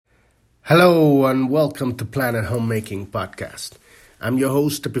Hello and welcome to Planet Homemaking Podcast. I'm your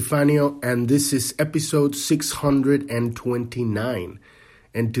host Epifanio and this is episode 629.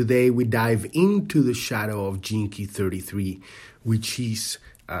 And today we dive into the shadow of Gene Key 33, which is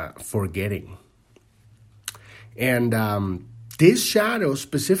forgetting. And this shadow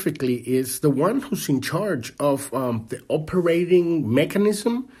specifically is the one who's in charge of the operating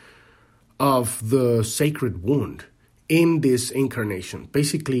mechanism of the sacred wound in this incarnation.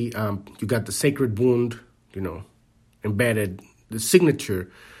 Basically, you got the sacred wound, embedded, the signature,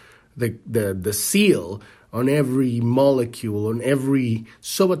 the seal on every molecule, on every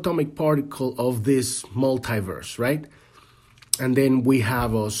subatomic particle of this multiverse, right? And then we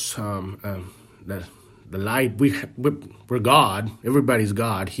have us, the light. We're God. Everybody's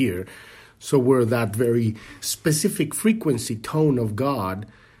God here, so we're that very specific frequency tone of God,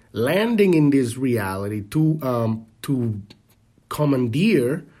 landing in this reality to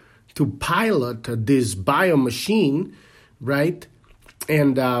commandeer, to pilot this biomachine, right?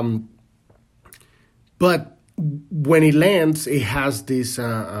 And but when it lands, it has this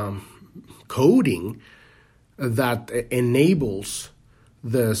coding that enables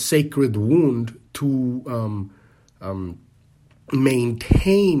the sacred wound to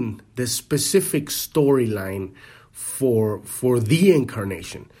maintain the specific storyline for the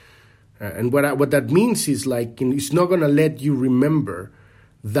incarnation. And what that means is it's not going to let you remember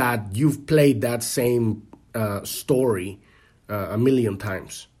that you've played that same story a million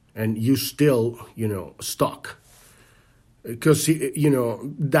times and you still, stuck. Because,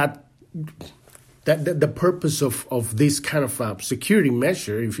 that the purpose of this kind of security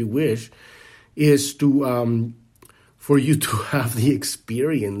measure, if you wish, is to for you to have the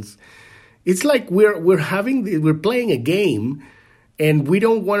experience. It's like we're playing a game. And we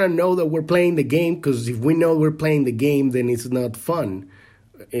don't want to know that we're playing the game, because if we know we're playing the game, then it's not fun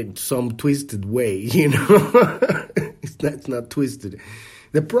in some twisted way, That's not twisted.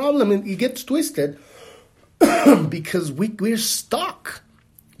 The problem is it gets twisted because we're stuck.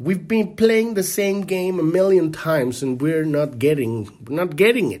 We've been playing the same game a million times and we're not getting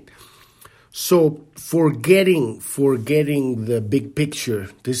it. So forgetting the big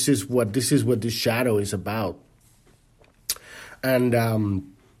picture, this is what this shadow is about. And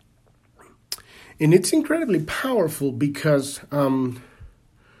it's incredibly powerful because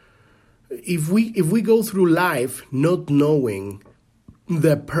if we go through life not knowing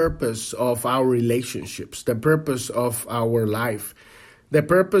the purpose of our relationships, the purpose of our life, the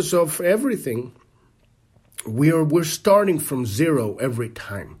purpose of everything, we're starting from zero every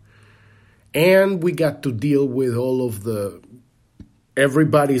time, and we got to deal with all of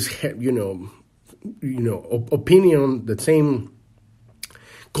everybody's opinion, the same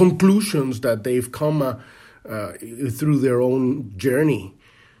conclusions that they've come through their own journey,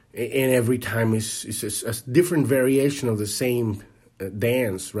 and every time is a different variation of the same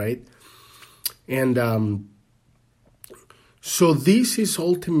dance, right? And so this is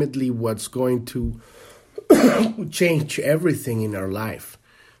ultimately what's going to change everything in our life,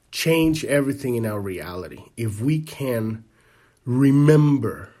 change everything in our reality, if we can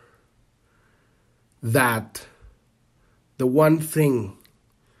remember that the one thing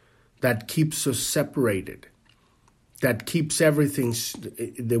that keeps us separated, that keeps everything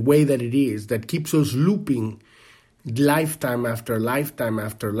the way that it is, that keeps us looping lifetime after lifetime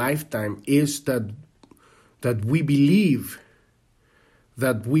after lifetime, is that we believe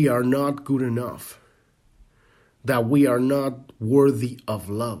that we are not good enough, that we are not worthy of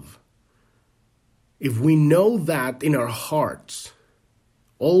love. If we know that in our hearts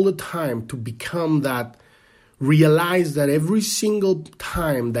all the time, to become that, realize that every single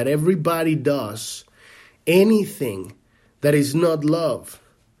time that everybody does anything that is not love,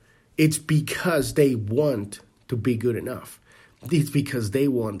 it's because they want to be good enough. It's because they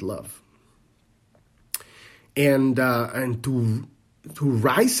want love. And to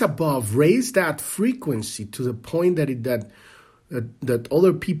rise above, raise that frequency to the point that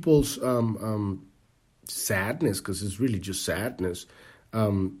other people's sadness, because it's really just sadness,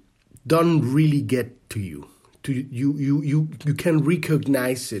 don't really get to you. You can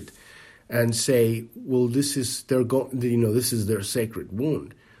recognize it and say, well, this is this is their sacred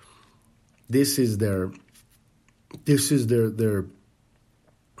wound. This is their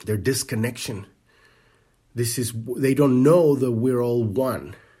disconnection. They don't know that we're all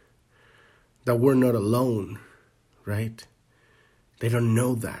one, that we're not alone, right? They don't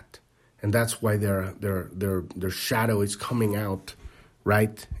know that, and that's why their shadow is coming out,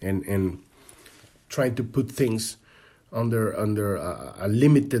 right? And trying to put things under a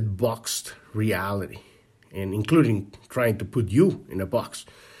limited boxed reality, and including trying to put you in a box.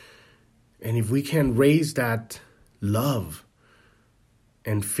 And if we can raise that love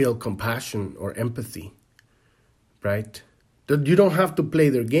and feel compassion or empathy, right? You don't have to play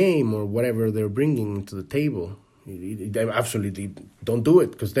their game or whatever they're bringing to the table. Absolutely don't do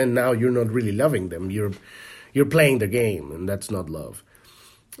it, because then now you're not really loving them. You're playing the game, and that's not love.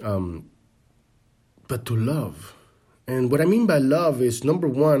 But to love. And what I mean by love is, number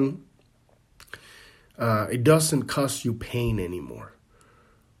one, it doesn't cause you pain anymore.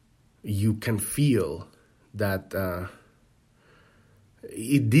 You can feel that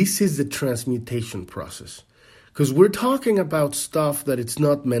this is the transmutation process. Because we're talking about stuff that it's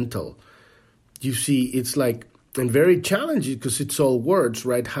not mental. You see, it's like, and very challenging because it's all words,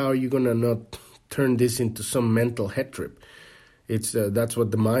 right? How are you going to not turn this into some mental head trip? It's that's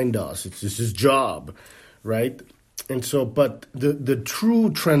what the mind does. It's just his job, right? And so, but the true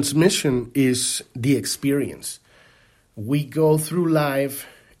transmission is the experience. We go through life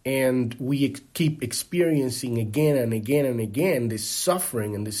and we keep experiencing again and again and again this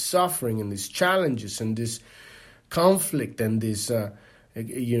suffering and these challenges and this conflict and this,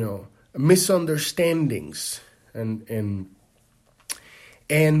 misunderstandings, and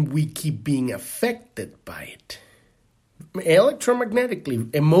we keep being affected by it,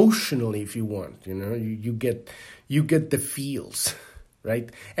 electromagnetically, emotionally, if you want. You get the feels, right?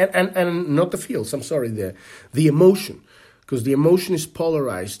 And not the feels. I'm sorry, the emotion, because the emotion is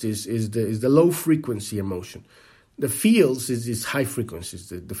polarized. Is the low frequency emotion. The feels is high frequencies.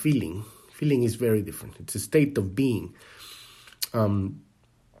 The feeling. Feeling is very different. It's a state of being. And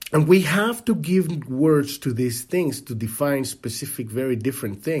we have to give words to these things to define specific, very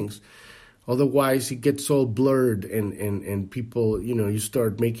different things. Otherwise, it gets all blurred and people,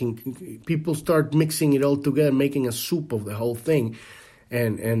 people start mixing it all together, making a soup of the whole thing.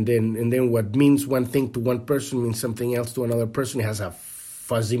 And then what means one thing to one person means something else to another person. It has a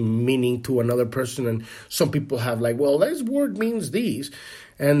fuzzy meaning to another person. And some people have like, well, this word means these.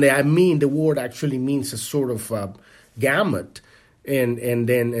 And the word actually means a sort of gamut, and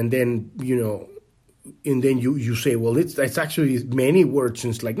then you say, well, it's actually many words,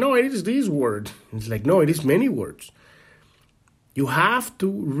 and it's like, no, it is this word. It's like, no, it is many words. You have to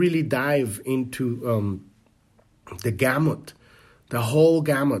really dive into the gamut, the whole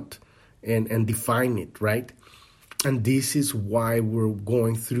gamut, and define it, right? And this is why we're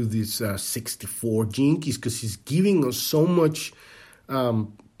going through this 64 Gene Keys, because he's giving us so much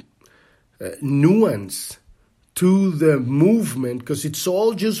nuance to the movement, because it's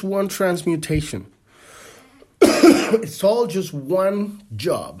all just one transmutation. It's all just one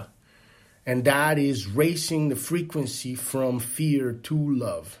job, and that is raising the frequency from fear to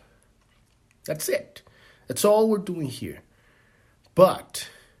love. That's it. That's all we're doing here. But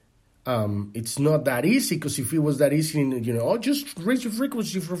it's not that easy, because if it was that easy, just raise your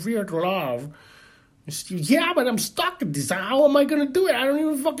frequency from fear to love. Yeah, but I'm stuck at this. How am I going to do it? I don't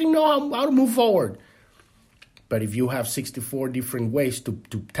even fucking know how to move forward. But if you have 64 different ways to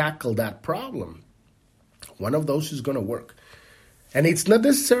tackle that problem, one of those is going to work. And it's not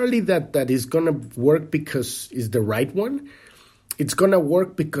necessarily that is going to work because it's the right one. It's going to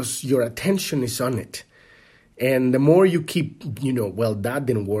work because your attention is on it. And the more you keep, well, that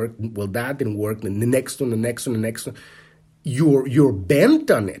didn't work, and the next one, you're bent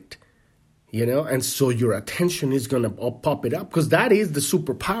on it. And so your attention is going to pop it up, because that is the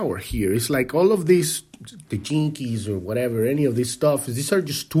superpower here. It's like all of these, the Gene Keys or whatever, any of this stuff, these are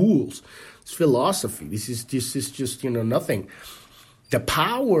just tools. It's philosophy. This is just nothing. The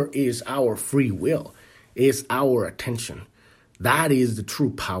power is our free will, is our attention. That is the true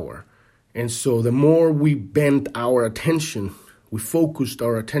power. And so the more we bent our attention, we focused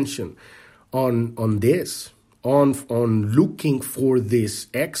our attention on this, on looking for this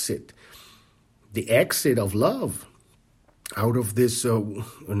exit, the exit of love, out of this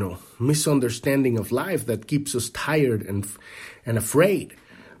misunderstanding of life that keeps us tired and afraid,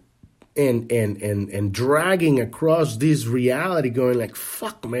 and dragging across this reality, going like,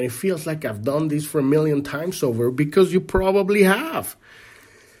 fuck, man, it feels like I've done this for 1,000,000 times over, because you probably have.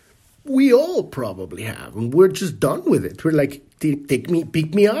 We all probably have, and we're just done with it. We're like,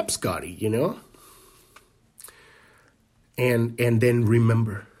 pick me up, Scotty, And then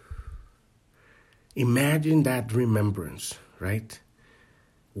remember. Imagine that remembrance, right?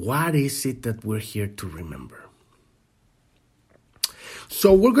 What is it that we're here to remember?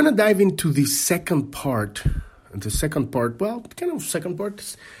 So we're going to dive into the second part.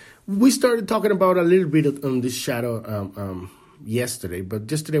 We started talking about a little bit on this shadow yesterday, but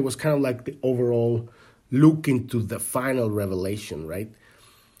yesterday was kind of like the overall look into the final revelation, right?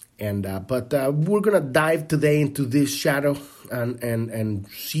 And but we're gonna dive today into this shadow and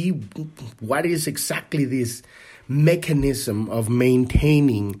see what is exactly this mechanism of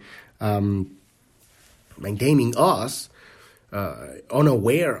maintaining us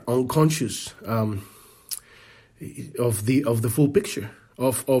unaware, unconscious of the full picture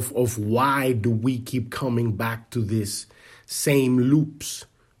of why do we keep coming back to this same loops,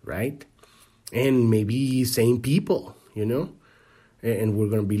 right? And maybe same people, and we're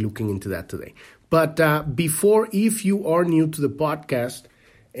going to be looking into that today. But before, if you are new to the podcast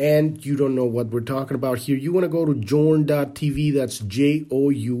and you don't know what we're talking about here, you want to go to journ.tv. That's JOURN.tv.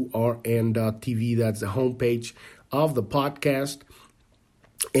 That's the homepage of the podcast,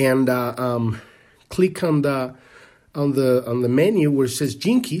 and click on the menu where it says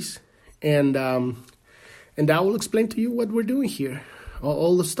Jinkies, and I will explain to you what we're doing here.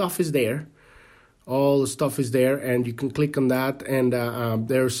 All the stuff is there. All the stuff is there, and you can click on that, and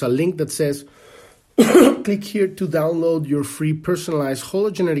there's a link that says click here to download your free personalized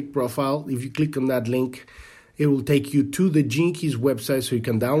hologenetic profile. If you click on that link, it will take you to the Jinkies website so you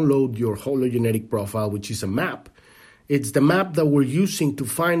can download your hologenetic profile, which is a map. It's the map that we're using to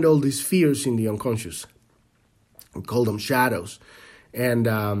find all these fears in the unconscious. We call them shadows. And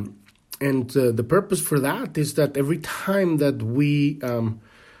the purpose for that is that every time that we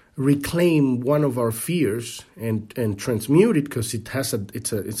reclaim one of our fears and transmute it, because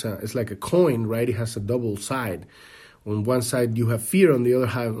it's like a coin, right? It has a double side. On one side you have fear, on the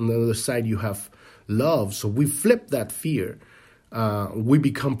other side you have love. So we flip that fear. We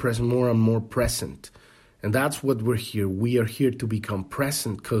become present, more and more present. And that's what we're here. We are here to become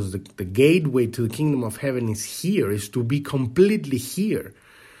present, because the gateway to the kingdom of heaven is here, is to be completely here.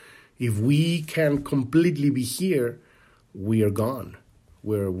 If we can completely be here, we are gone.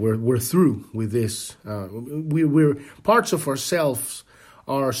 We're through with this. We're parts of ourselves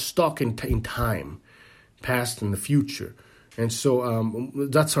are stuck in time, past and the future. And so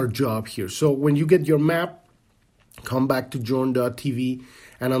that's our job here. So when you get your map, come back to journ.tv,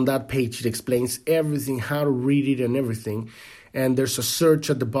 and on that page it explains everything, how to read it and everything. And there's a search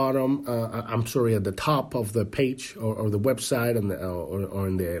at the bottom, at the top of the page or the website or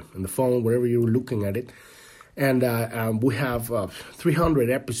in the phone, wherever you're looking at it. And we have 300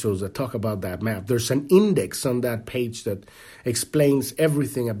 episodes that talk about that map. There's an index on that page that explains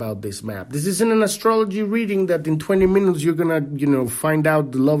everything about this map. This isn't an astrology reading that in 20 minutes you're going to, find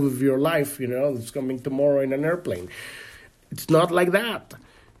out the love of your life, it's coming tomorrow in an airplane. It's not like that.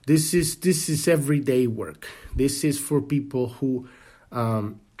 This is everyday work. This is for people who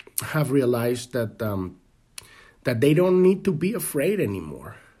have realized that they don't need to be afraid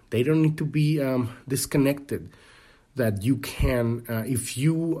anymore. They don't need to be disconnected. That you can, if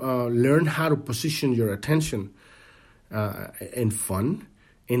you learn how to position your attention in fun,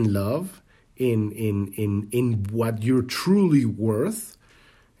 in love, in what you're truly worth,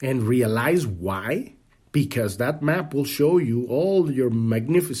 and realize why, because that map will show you all your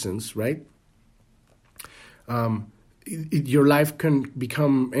magnificence, right? Your life can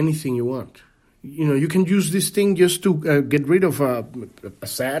become anything you want. You can use this thing just to get rid of a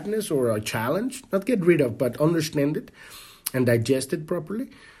sadness or a challenge. Not get rid of, but understand it and digest it properly.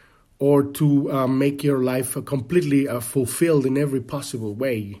 Or to make your life completely fulfilled in every possible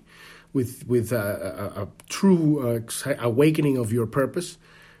way with a true awakening of your purpose.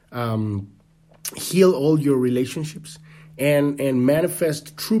 Heal all your relationships and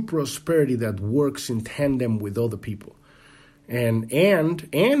manifest true prosperity that works in tandem with other people. And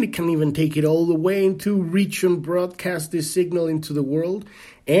it can even take it all the way into reach and broadcast this signal into the world.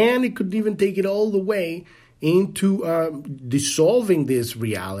 And it could even take it all the way into dissolving this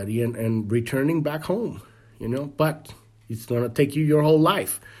reality and returning back home, But it's going to take you your whole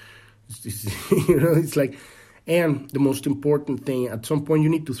life. It's like, and the most important thing, at some point you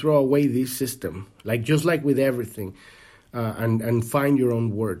need to throw away this system, just like with everything. And find your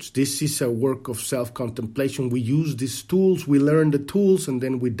own words. This is a work of self-contemplation. We use these tools, we learn the tools, and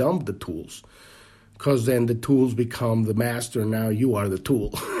then we dump the tools. Because then the tools become the master, now you are the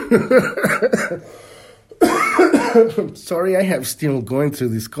tool. Sorry, I have still going through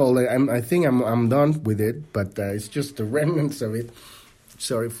this call. I think I'm done with it, but it's just the remnants of it.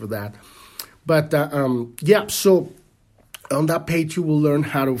 Sorry for that. But so on that page you will learn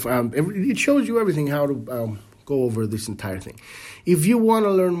how to, it shows you everything, how to go over this entire thing. If you want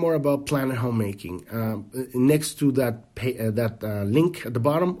to learn more about planet homemaking, next to that link at the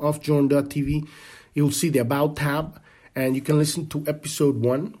bottom of journ.tv, you'll see the About tab, and you can listen to episode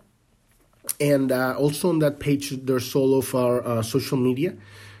 1. And also on that page, there's all of our social media.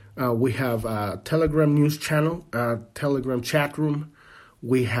 We have a Telegram news channel, a Telegram chat room.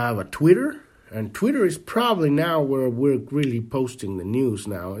 We have a Twitter, and Twitter is probably now where we're really posting the news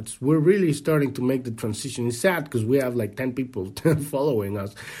now. We're really starting to make the transition. It's sad because we have like 10 people following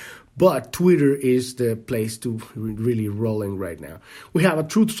us. But Twitter is the place to really rolling right now. We have a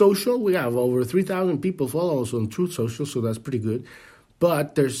Truth Social. We have over 3,000 people follow us on Truth Social, so that's pretty good.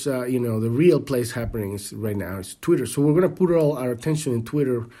 But there's, the real place happening is right now is Twitter. So we're going to put all our attention in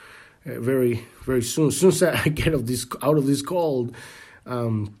Twitter very, very soon. As soon as I get out of this cold,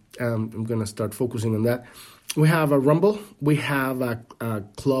 I'm going to start focusing on that. We have a Rumble. We have a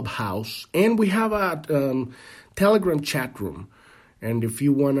Clubhouse. And we have a Telegram chat room. And if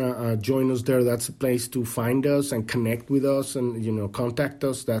you want to join us there, that's the place to find us and connect with us and, contact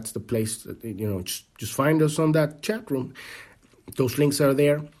us. That's the place, just find us on that chat room. Those links are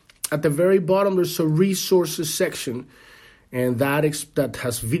there. At the very bottom, there's a resources section, and that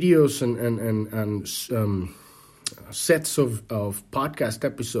has videos and sets of podcast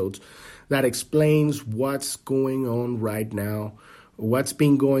episodes that explains what's going on right now, what's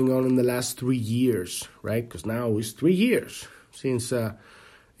been going on in the last 3 years, right? Because now it's 3 years since,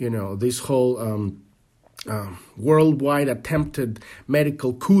 this whole worldwide attempted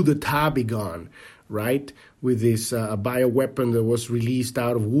medical coup d'etat began, right? With this bioweapon that was released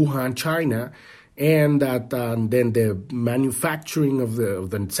out of Wuhan, China, and that then the manufacturing of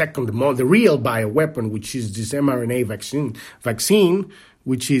the real bioweapon, which is this mRNA vaccine,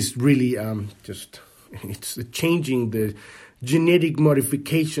 which is really it's changing the genetic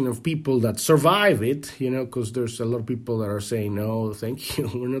modification of people that survive it, because there's a lot of people that are saying, no, thank you,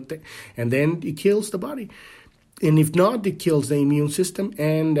 we're not there. And then it kills the body. And if not, it kills the immune system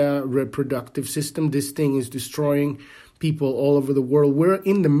and reproductive system. This thing is destroying people all over the world. We're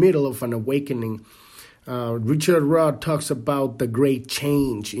in the middle of an awakening. Richard Rudd talks about the great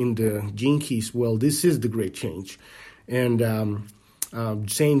change in the Gene Keys. Well, this is the great change. And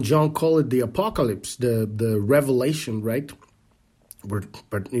St. John called it the apocalypse, the revelation, right? We're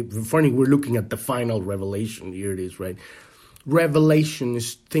looking at the final revelation. Here it is, right? Revelation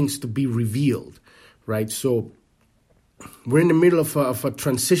is things to be revealed, right? So we're in the middle of a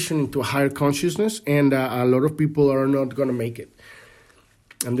transition into a higher consciousness, and a lot of people are not going to make it.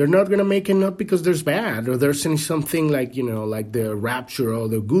 And they're not going to make it not because there's bad or there's something like, like the rapture, or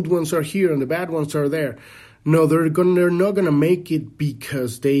the good ones are here and the bad ones are there. No, they're not going to make it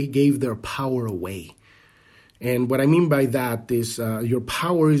because they gave their power away. And what I mean by that is your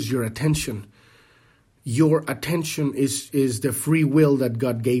power is your attention. Your attention is the free will that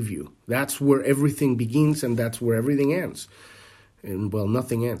God gave you. That's where everything begins and that's where everything ends. And well,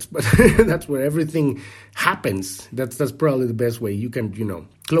 nothing ends, but that's where everything happens. That's probably the best way. You can,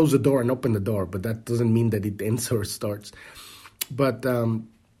 close the door and open the door, but that doesn't mean that it ends or starts. But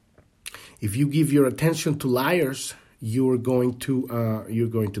if you give your attention to liars, you're going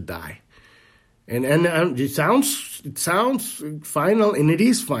to die. And it sounds final, and it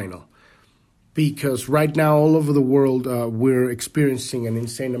is final, because right now all over the world we're experiencing an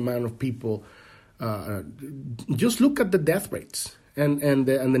insane amount of people. Just look at the death rates and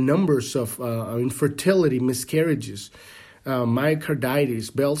the numbers of infertility, miscarriages,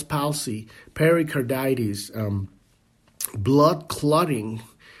 myocarditis, Bell's palsy, pericarditis, blood clotting.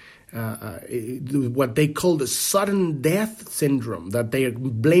 What they call the sudden death syndrome that they are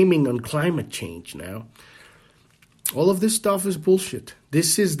blaming on climate change now. All of this stuff is bullshit.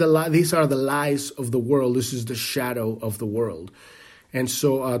 These are the lies of the world. This is the shadow of the world. And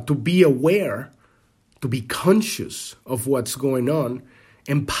so to be aware, to be conscious of what's going on,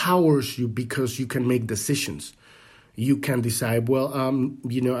 empowers you because you can make decisions. You can decide, well, I'm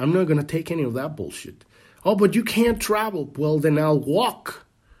not going to take any of that bullshit. Oh, but you can't travel. Well, then I'll walk.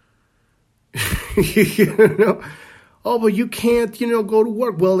 Oh, but you can't, go to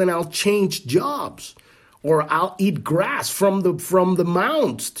work. Well, then I'll change jobs, or I'll eat grass from the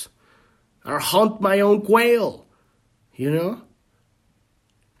mounds, or hunt my own quail. I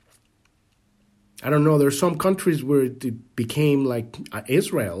don't know. There's some countries where it became like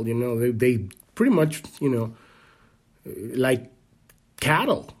Israel. They pretty much, like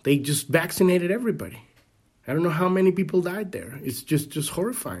cattle. They just vaccinated everybody. I don't know how many people died there. It's just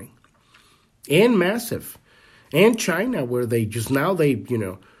horrifying. And massive. And China, where they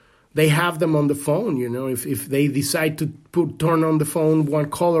have them on the phone, if they decide to turn on the phone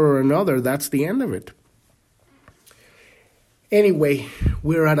one color or another, that's the end of it. Anyway,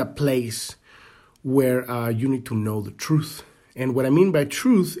 we're at a place where you need to know the truth. And what I mean by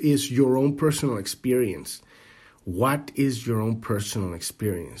truth is your own personal experience. What is your own personal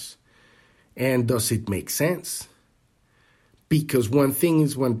experience? And does it make sense? Because one thing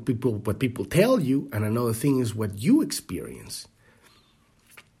is what people tell you, and another thing is what you experience.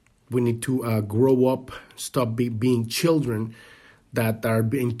 We need to grow up, stop being children that are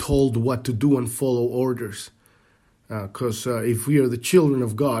being told what to do and follow orders. Because if we are the children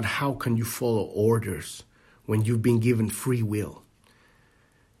of God, how can you follow orders when you've been given free will?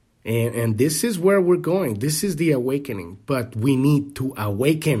 And this is where we're going. This is the awakening, but we need to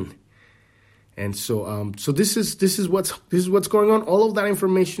awaken. And so this is what's going on. All of that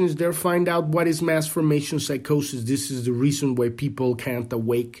information is there. Find out what is mass formation psychosis. This is the reason why people can't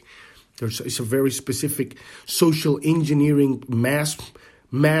awake. It's a very specific social engineering, mass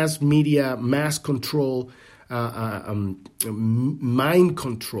media, mass control, mind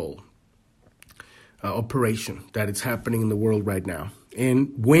control operation that is happening in the world right now.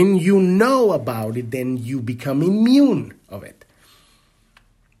 And when you know about it, then you become immune of it.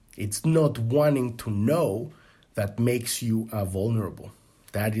 It's not wanting to know that makes you vulnerable.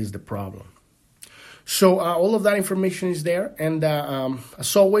 That is the problem. So all of that information is there. And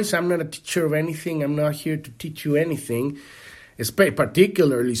as always, I'm not a teacher of anything. I'm not here to teach you anything,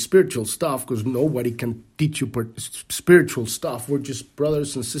 particularly spiritual stuff, because nobody can teach you spiritual stuff. We're just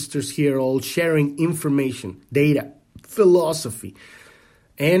brothers and sisters here all sharing information, data, philosophy,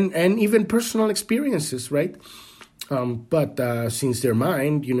 and even personal experiences, right? But since they're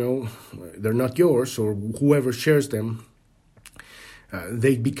mine, they're not yours, or whoever shares them,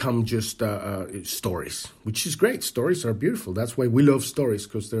 they become just stories, which is great. Stories are beautiful. That's why we love stories,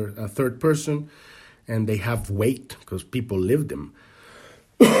 because they're a third person, and they have weight, because people live them.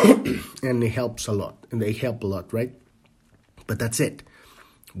 And it helps a lot, and they help a lot, right? But that's it.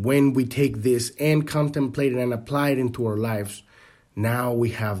 When we take this and contemplate it and apply it into our lives, now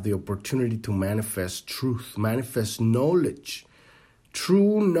we have the opportunity to manifest truth, manifest knowledge.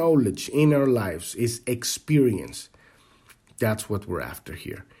 True knowledge in our lives is experience. That's what we're after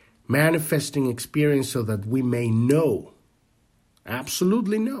here. Manifesting experience so that we may know,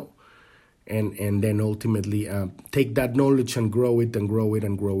 absolutely know. And then ultimately take that knowledge and grow it and grow it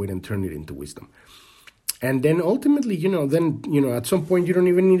and grow it and turn it into wisdom. And then ultimately, at some point you don't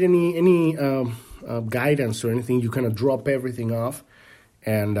even need any guidance or anything. You kind of drop everything off,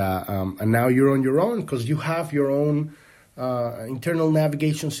 and now you're on your own, because you have your own internal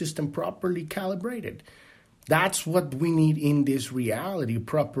navigation system properly calibrated. That's what we need in this reality,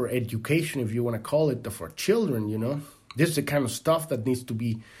 proper education, if you want to call it, for children, This is the kind of stuff that needs to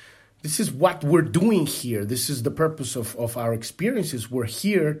be, this is what we're doing here. This is the purpose of our experiences. We're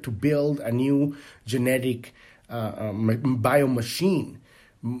here to build a new genetic biomachine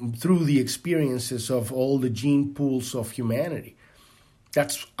through the experiences of all the gene pools of humanity.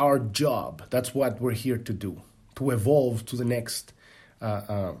 That's our job. That's what we're here to do, to evolve to the next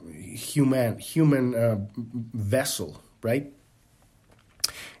human vessel, right?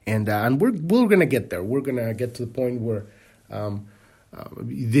 And we're gonna get there. We're gonna get to the point where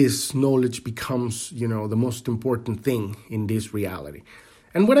this knowledge becomes, the most important thing in this reality.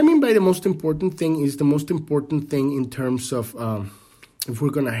 And what I mean by the most important thing is the most important thing in terms of if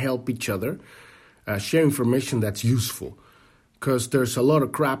we're gonna help each other, share information that's useful, because there's a lot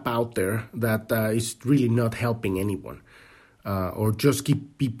of crap out there that is really not helping anyone. Or just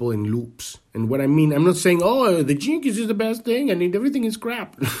keep people in loops. And what I mean, I'm not saying, the Gene Keys is the best thing and everything is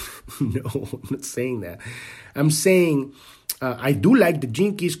crap. No, I'm not saying that. I'm saying I do like the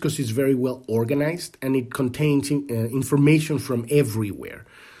Gene Keys because it's very well organized and it contains information from everywhere.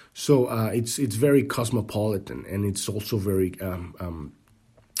 So it's very cosmopolitan, and it's also very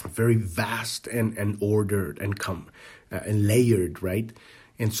very vast and ordered and layered, right?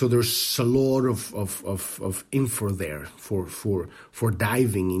 And so there's a lot of info there for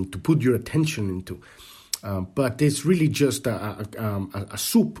diving into, put your attention into. But it's really just a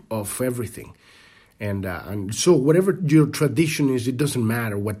soup of everything. And so whatever your tradition is, it doesn't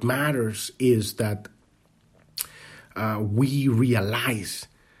matter. What matters is that we realize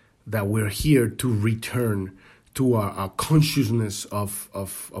that we're here to return to our consciousness of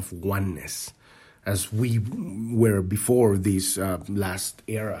oneness, as we were before this last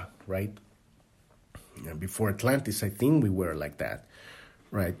era, right? Before Atlantis, I think we were like that,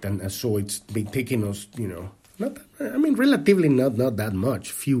 right? And so it's been taking us, relatively not that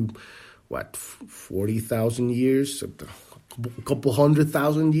much. 40,000 years, a couple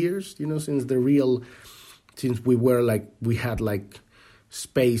 100,000 years, since we had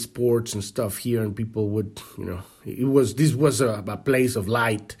spaceports and stuff here, and people would, this was a place of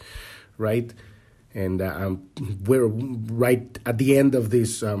light, right? And we're right at the end of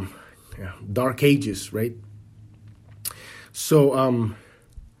this dark ages, right? So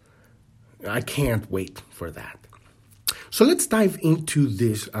I can't wait for that. So let's dive into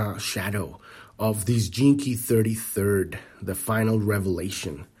this shadow of this Gene Key 33rd, the final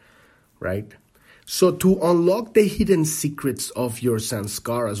revelation. right? So to unlock the hidden secrets of your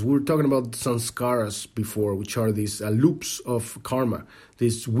sanskaras, we were talking about sanskaras before, which are these loops of karma,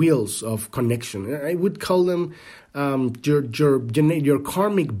 these wheels of connection. I would call them your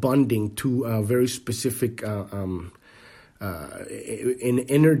karmic bonding to a very specific in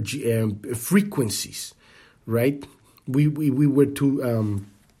energy frequencies, right? We were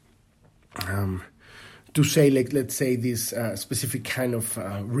to say, like, let's say this specific kind of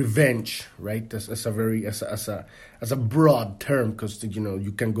revenge, right? As a broad term, because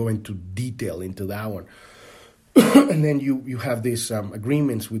you can go into detail into that one, and then you have these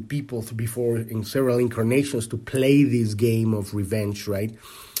agreements with people before in several incarnations to play this game of revenge, right?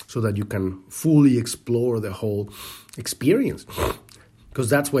 So that you can fully explore the whole experience, because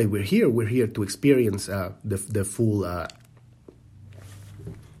that's why we're here. We're here to experience the full.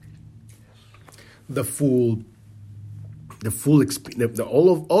 All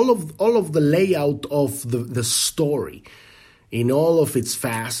of the layout of the story in all of its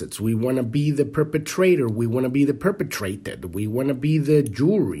facets. We want to be the perpetrator. We want to be the perpetrated. We want to be the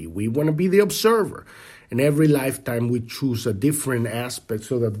jury. We want to be the observer. In every lifetime, we choose a different aspect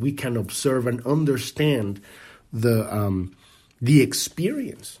so that we can observe and understand the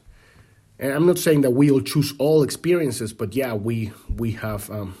experience. And I'm not saying that we'll choose all experiences, but yeah, we have,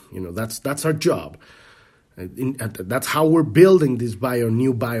 that's our job. That's how we're building this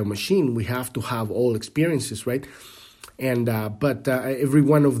new bio machine. We have to have all experiences, right? And but every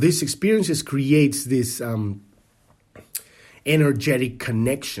one of these experiences creates this energetic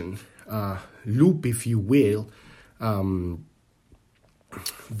connection loop, if you will,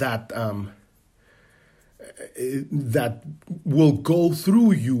 that will go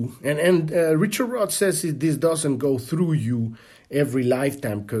through you. And Richard Roth says this doesn't go through you every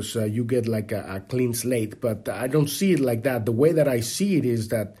lifetime because you get like a clean slate. But I don't see it like that. The way that I see it is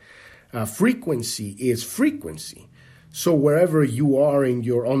that frequency is frequency. So wherever you are in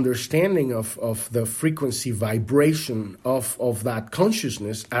your understanding of the frequency vibration of that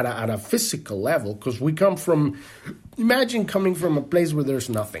consciousness at a physical level, because we imagine coming from a place where there's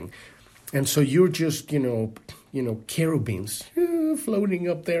nothing. And so you're just, cherubims floating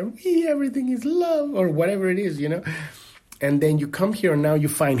up there. Everything is love or whatever it is, And then you come here and now you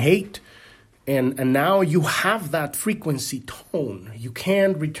find hate. And now you have that frequency tone. You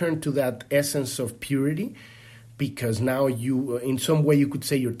can't return to that essence of purity because now you, in some way you could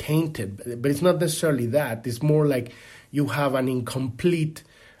say you're tainted. But it's not necessarily that. It's more like you have an incomplete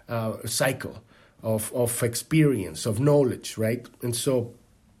cycle of experience, of knowledge, right? And so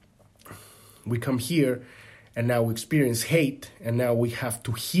we come here and now we experience hate, and now we have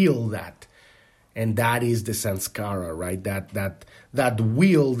to heal that. And that is the sanskara, right? That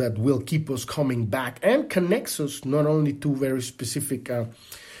wheel that will keep us coming back and connects us not only to very specific,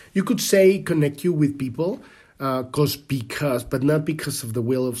 you could say connect you with people, but not because of the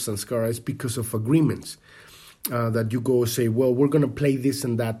wheel of sanskara, it's because of agreements. That you go say, well, we're going to play this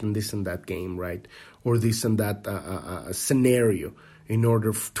and that and this and that game, right? Or this and that scenario in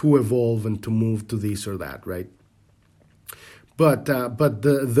order to evolve and to move to this or that, right? But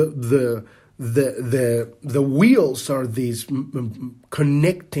the wheels are these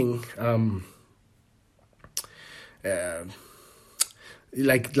connecting,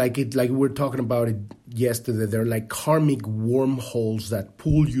 like we were talking about it yesterday. They're like karmic wormholes that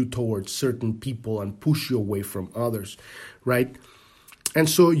pull you towards certain people and push you away from others, right? And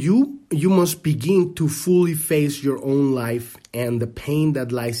so you must begin to fully face your own life and the pain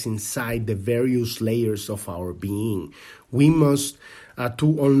that lies inside the various layers of our being. We must,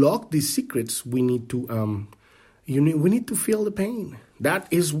 to unlock these secrets, we need to we need to feel the pain. That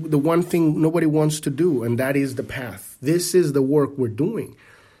is the one thing nobody wants to do, and that is the path. This is the work we're doing,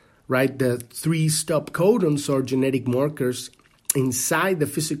 right? The 3 stop codons are genetic markers inside the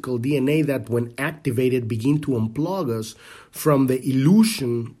physical DNA that, when activated, begin to unplug us from the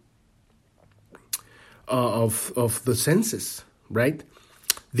illusion of the senses, right?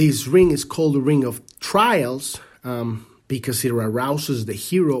 This ring is called the ring of trials because it arouses the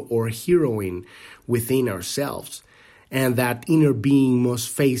hero or heroine within ourselves. And that inner being must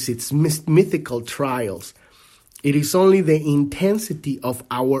face its mythical trials. It is only the intensity of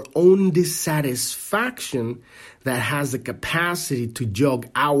our own dissatisfaction that has the capacity to jog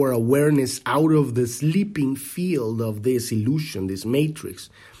our awareness out of the sleeping field of this illusion, this matrix.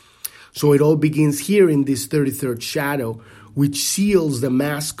 So it all begins here in this 33rd shadow, which seals the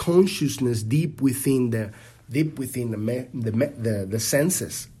mass consciousness deep within the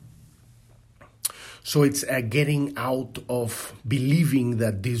senses. So it's getting out of believing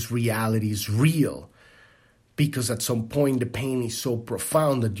that this reality is real, because at some point the pain is so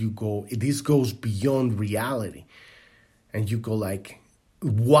profound that this goes beyond reality. And you go like,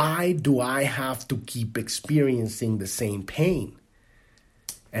 why do I have to keep experiencing the same pain?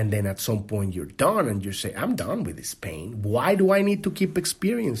 And then at some point you're done and you say, I'm done with this pain. Why do I need to keep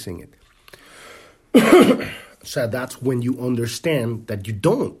experiencing it? So that's when you understand that you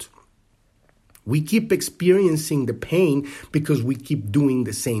don't. We keep experiencing the pain because we keep doing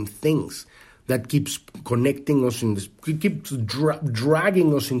the same things. That keeps connecting us keeps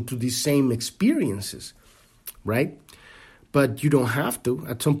dragging us into these same experiences, right? But you don't have to.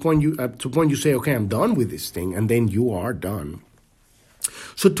 At some point you say, okay, I'm done with this thing, and then you are done.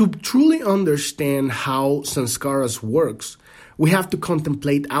 So to truly understand how samskaras works, we have to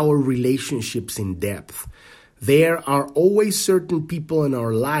contemplate our relationships in depth. There are always certain people in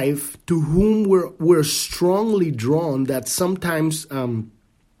our life to whom we're strongly drawn that sometimes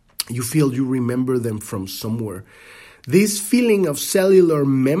you feel you remember them from somewhere. This feeling of cellular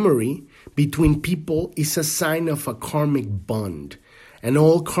memory between people is a sign of a karmic bond, and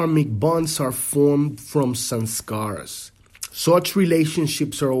all karmic bonds are formed from samskaras. Such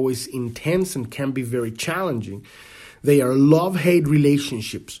relationships are always intense and can be very challenging. They are love-hate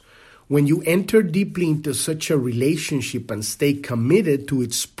relationships. When you enter deeply into such a relationship and stay committed to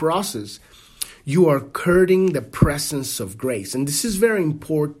its process, you are courting the presence of grace. And this is very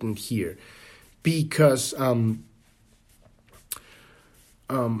important here because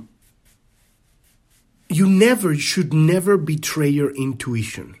you should never betray your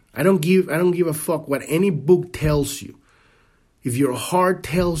intuition. I don't give a fuck what any book tells you. If your heart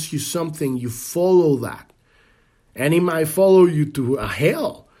tells you something, you follow that. And it might follow you to a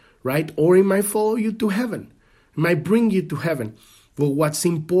hell, right? Or it might follow you to heaven. It might bring you to heaven. But what's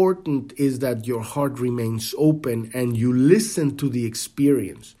important is that your heart remains open and you listen to the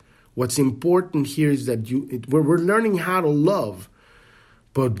experience. What's important here is that we're learning how to love,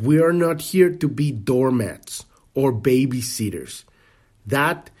 but we are not here to be doormats or babysitters.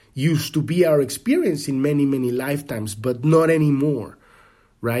 That used to be our experience in many, many lifetimes, but not anymore,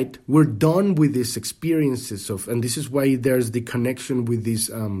 right? We're done with these experiences and this is why there's the connection with this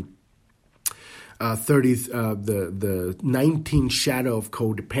the 19th shadow of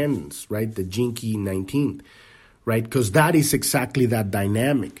codependence, right? The Gene Key 19th, right? Because that is exactly that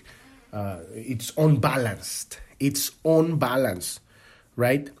dynamic. It's unbalanced. It's unbalanced,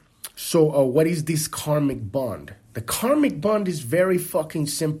 right? So what is this karmic bond? The karmic bond is very fucking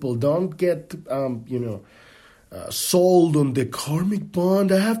simple. Don't get, sold on the karmic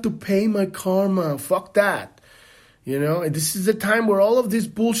bond. I have to pay my karma. Fuck that. This is the time where all of this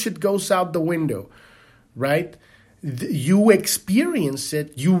bullshit goes out the window, right? You experience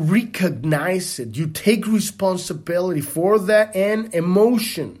it. You recognize it. You take responsibility for that and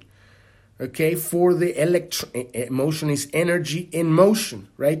emotion. Okay, for the emotion is energy in motion,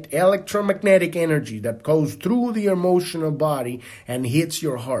 right? Electromagnetic energy that goes through the emotional body and hits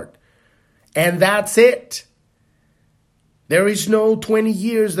your heart. And that's it. There is no 20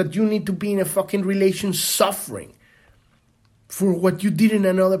 years that you need to be in a fucking relation suffering for what you did in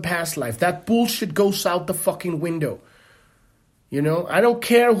another past life. That bullshit goes out the fucking window. I don't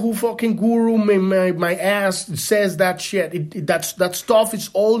care who fucking guru my ass says that shit. That stuff is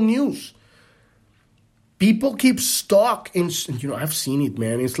all news. People keep stuck in, I've seen it,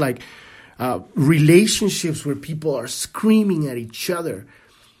 man. It's like relationships where people are screaming at each other,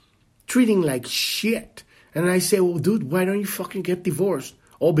 treating like shit. And I say, well, dude, why don't you fucking get divorced?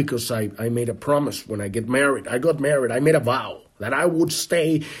 Oh, because I made a promise when I get married. I got married. I made a vow that I would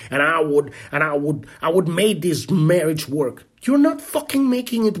stay and I would make this marriage work. You're not fucking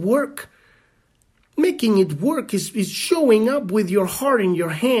making it work. Making it work is showing up with your heart in your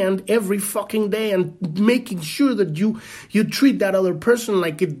hand every fucking day and making sure that you treat that other person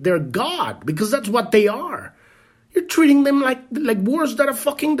like they're God, because that's what they are. You're treating them like worse than a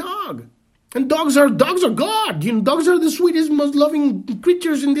fucking dog. And dogs are God. Dogs are the sweetest, most loving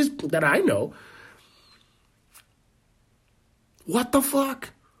creatures in this that I know. What the fuck?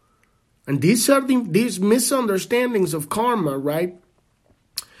 And these are these misunderstandings of karma, right?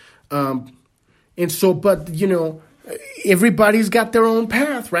 And so, but, everybody's got their own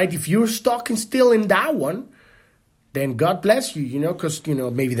path, right? If you're stuck and still in that one, then God bless you, because,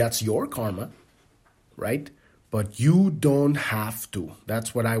 maybe that's your karma, right? But you don't have to.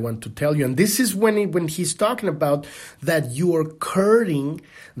 That's what I want to tell you. And this is when he's talking about that you are courting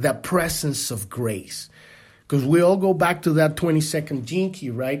the presence of grace. Because we all go back to that 22nd Gene Key,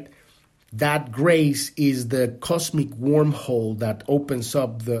 right? That grace is the cosmic wormhole that opens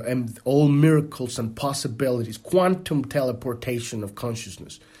up all miracles and possibilities, quantum teleportation of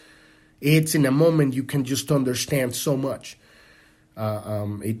consciousness. It's in a moment you can just understand so much.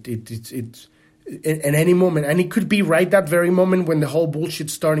 It's in any moment, and it could be right that very moment when the whole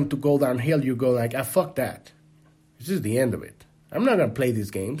bullshit's starting to go downhill. You go like, fuck that. This is the end of it. I'm not gonna play these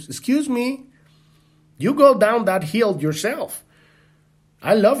games. Excuse me. You go down that hill yourself.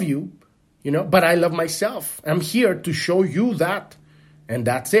 I love you, but I love myself. I'm here to show you that, and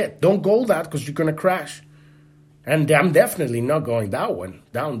that's it. Don't go that because you're gonna crash. And I'm definitely not going that one,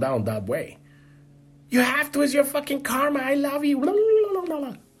 down that way. You have to, it's your fucking karma. I love you.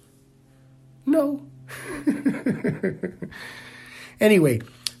 No. Anyway,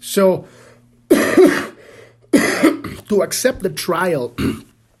 so to accept the trial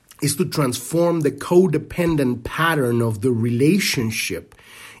is to transform the codependent pattern of the relationship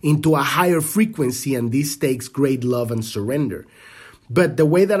into a higher frequency, and this takes great love and surrender. But the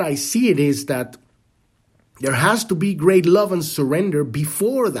way that I see it is that there has to be great love and surrender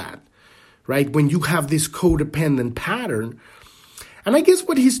before that, right? When you have this codependent pattern. And I guess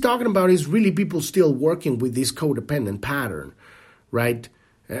what he's talking about is really people still working with this codependent pattern, right?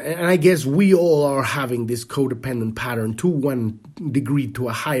 And I guess we all are having this codependent pattern to one degree, to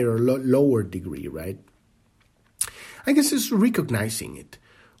a higher or lower degree, right? I guess it's recognizing it.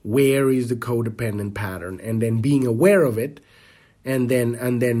 Where is the codependent pattern? And then being aware of it. And then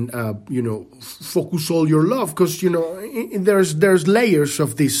focus all your love, because there's layers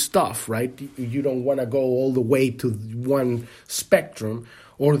of this stuff, right? You don't want to go all the way to one spectrum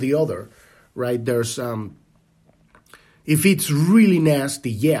or the other, right? There's if it's really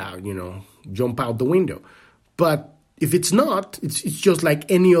nasty, jump out the window. But if it's not, it's just like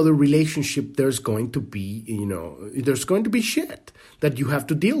any other relationship. There's going to be shit that you have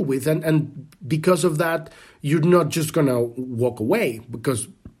to deal with, and because of that, you're not just gonna walk away because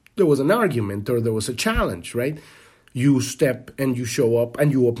there was an argument or there was a challenge, right? You step and you show up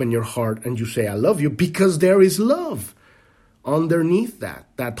and you open your heart and you say, I love you, because there is love underneath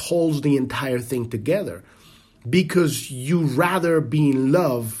that holds the entire thing together. Because you rather be in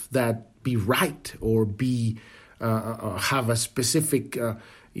love than be right or be have a specific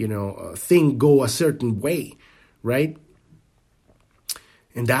thing go a certain way, right?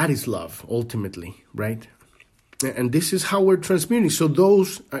 And that is love ultimately, right? And this is how we're transmuting. So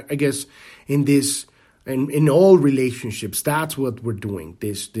those, I guess, in all relationships, that's what we're doing.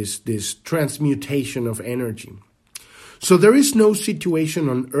 This transmutation of energy. So there is no situation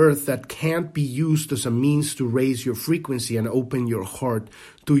on earth that can't be used as a means to raise your frequency and open your heart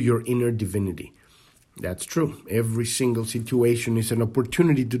to your inner divinity. That's true. Every single situation is an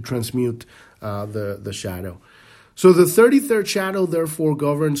opportunity to transmute the shadow. So the 33rd shadow, therefore,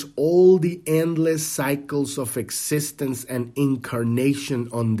 governs all the endless cycles of existence and incarnation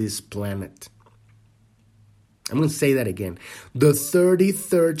on this planet. I'm going to say that again. The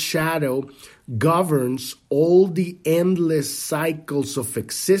 33rd shadow governs all the endless cycles of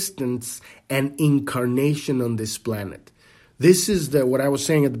existence and incarnation on this planet. This is what I was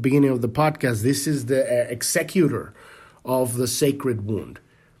saying at the beginning of the podcast. This is the executor of the sacred wound.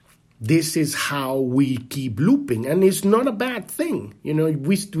 This is how we keep looping, and it's not a bad thing.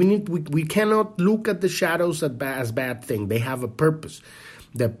 We cannot look at the shadows as bad thing. They have a purpose.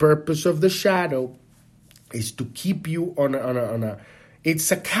 The purpose of the shadow is to keep you on a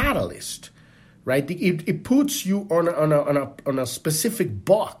it's a catalyst, right? It puts you on a specific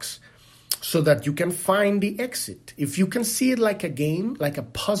box so that you can find the exit. If you can see it like a game, like a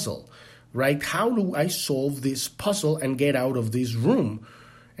puzzle, right? How do I solve this puzzle and get out of this room?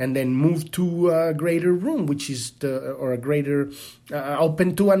 And then move to a greater room, which is or a greater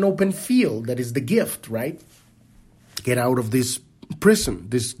open to an open field. That is the gift, right? Get out of this prison,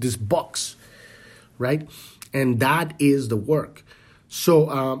 this box, right? And that is the work.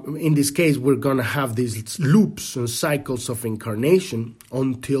 So in this case, we're going to have these loops and cycles of incarnation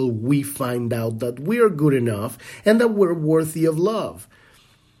until we find out that we're good enough and that we're worthy of love.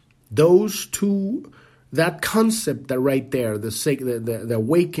 Those two. That concept that right there, the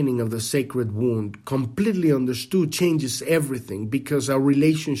awakening of the sacred wound, completely understood, changes everything, because our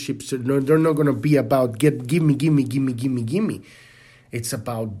relationships, they're not going to be about give me. It's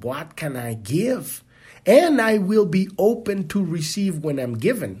about what can I give? And I will be open to receive when I'm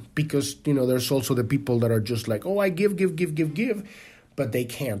given, because, there's also the people that are just like, oh, I give, but they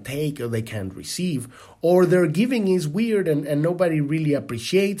can't take or they can't receive, or their giving is weird and nobody really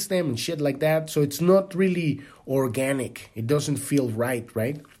appreciates them and shit like that. So it's not really organic. It doesn't feel right?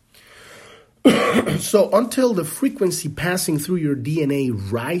 So until the frequency passing through your DNA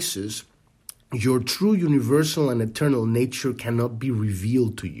rises Your true universal and eternal nature cannot be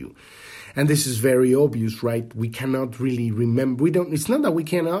revealed to you. And this is very obvious, right? We cannot really remember. It's not that we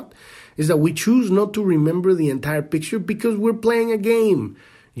cannot, it's that we choose not to remember the entire picture because we're playing a game.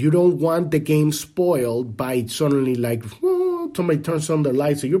 You don't want the game spoiled by suddenly like, oh, somebody turns on the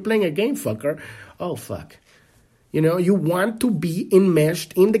lights. So you're playing a game, fucker. Oh, fuck. You want to be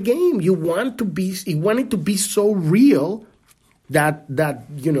enmeshed in the game. You want it to be so real that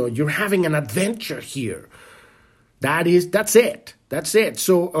you're having an adventure here. That's it.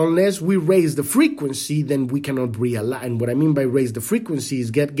 So unless we raise the frequency, then we cannot realize. And what I mean by raise the frequency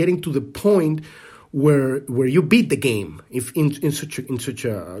is getting to the point where you beat the game. If in such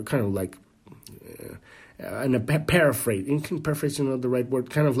a kind of like in a paraphrase. Paraphrase is not the right word.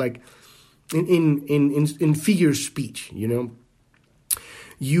 Kind of like in figure speech. You're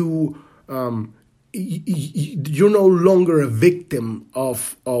no longer a victim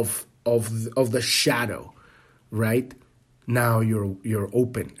of the shadow, right? Now you're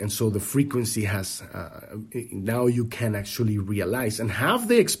open, and so the frequency has now you can actually realize and have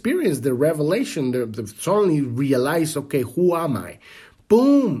the experience, the revelation, the suddenly realize, okay, who am I?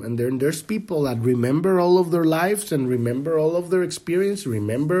 Boom, and then there's people that remember all of their lives and remember all of their experience,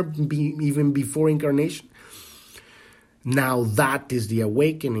 remember even before incarnation. Now that is the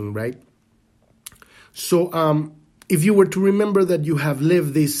awakening, right? So if you were to remember that you have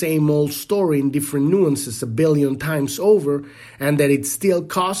lived the same old story in different nuances 1 billion times over, and that it still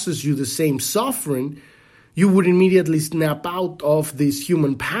causes you the same suffering, you would immediately snap out of these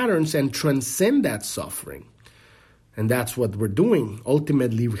human patterns and transcend that suffering. And that's what we're doing,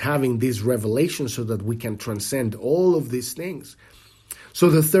 ultimately having this revelation so that we can transcend all of these things. So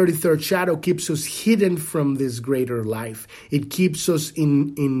the 33rd shadow keeps us hidden from this greater life. It keeps us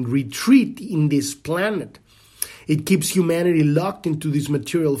in retreat in this planet. It keeps humanity locked into these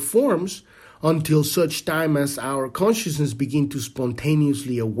material forms until such time as our consciousness begin to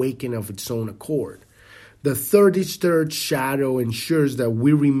spontaneously awaken of its own accord. The 33rd shadow ensures that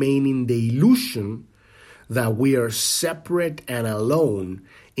we remain in the illusion that we are separate and alone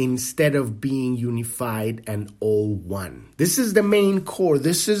instead of being unified and all one. This is the main core.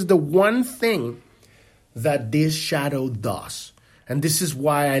 This is the one thing that this shadow does. And this is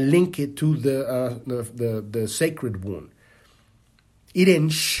why I link it to the sacred wound. It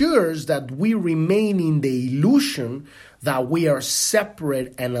ensures that we remain in the illusion that we are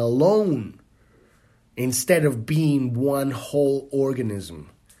separate and alone instead of being one whole organism.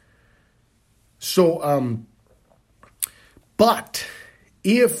 So, but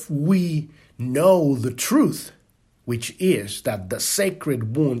if we know the truth, which is that the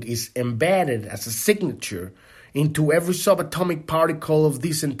sacred wound is embedded as a signature into every subatomic particle of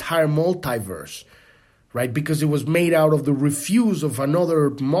this entire multiverse, right? Because it was made out of the refuse of another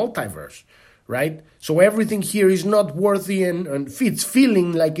multiverse, right? So everything here is not worthy and it's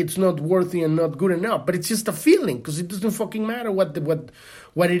feeling like it's not worthy and not good enough, but it's just a feeling because it doesn't fucking matter what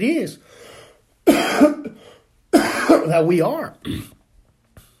it is that we are.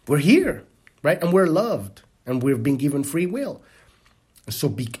 We're here, right? And we're loved, and we've been given free will.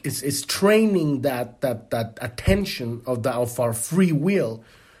 So it's training that attention of our free will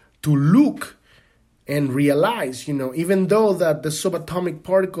to look and realize, even though that the subatomic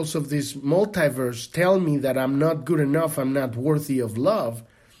particles of this multiverse tell me that I'm not good enough, I'm not worthy of love,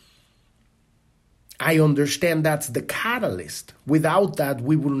 I understand that's the catalyst. Without that,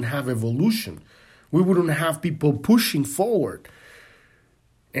 we wouldn't have evolution. We wouldn't have people pushing forward.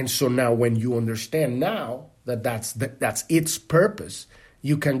 And so now when you understand now that that's its purpose,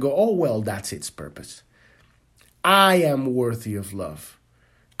 you can go, oh, well, that's its purpose. I am worthy of love.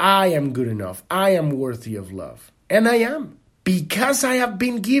 I am good enough. I am worthy of love. And I am, because I have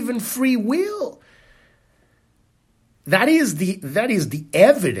been given free will. That is the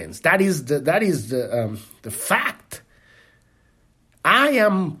evidence. That is the fact. I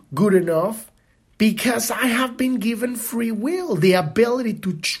am good enough because I have been given free will, the ability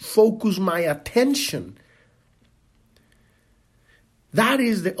to focus my attention. That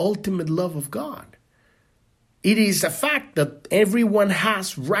is the ultimate love of God. It is a fact that everyone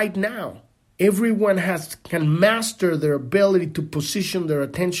has right now. Everyone can master their ability to position their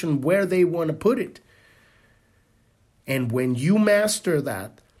attention where they want to put it. And when you master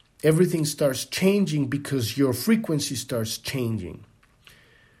that, everything starts changing because your frequency starts changing.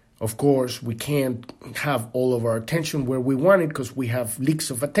 Of course, we can't have all of our attention where we want it because we have leaks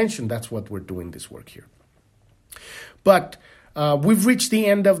of attention. That's what we're doing this work here. But we've reached the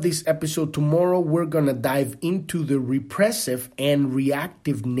end of this episode. Tomorrow, we're going to dive into the repressive and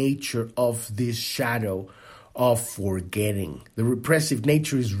reactive nature of this shadow of forgetting. The repressive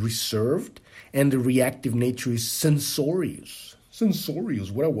nature is reserved, and the reactive nature is censorious. Censorious,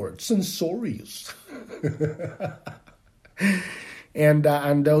 what a word, censorious. And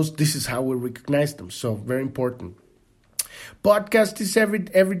this is how we recognize them. So very important. Podcast is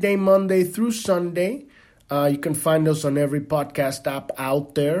every day, Monday through Sunday. You can find us on every podcast app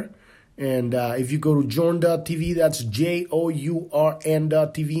out there. And if you go to journ.tv, that's JOURN.tv,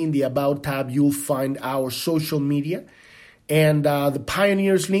 in the About tab, you'll find our social media. And the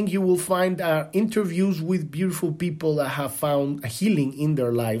Pioneers link, you will find interviews with beautiful people that have found a healing in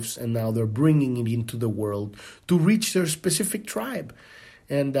their lives, and now they're bringing it into the world to reach their specific tribe.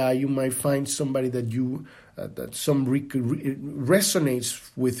 And you might find somebody that you resonates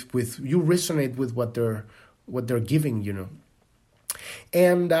with. You resonate with what they're giving, you know.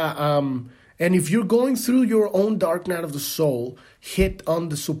 And if you're going through your own dark night of the soul, hit on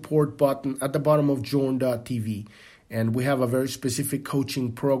the support button at the bottom of journ.tv. And we have a very specific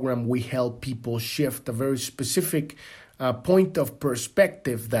coaching program. We help people shift a very specific point of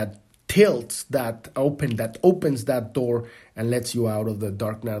perspective that tilts that opens that door and lets you out of the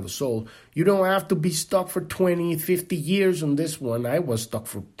dark night of the soul. You don't have to be stuck for 20, 50 years on this one. I was stuck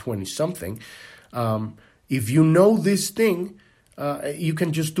for 20-something. If you know this thing, you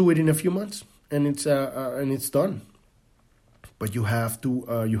can just do it in a few months, and it's done. But you have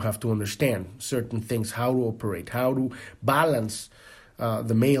to understand certain things, how to operate, how to balance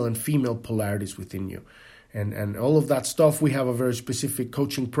the male and female polarities within you, and all of that stuff. We have a very specific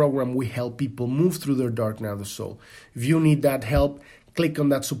coaching program. We help people move through their dark night of the soul. If you need that help, click on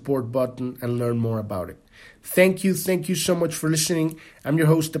that support button and learn more about it. Thank you so much for listening. I'm your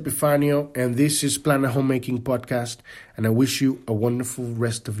host, Epifanio, and this is Planet Homemaking Podcast, and I wish you a wonderful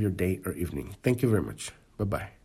rest of your day or evening. Thank you very much. Bye-bye.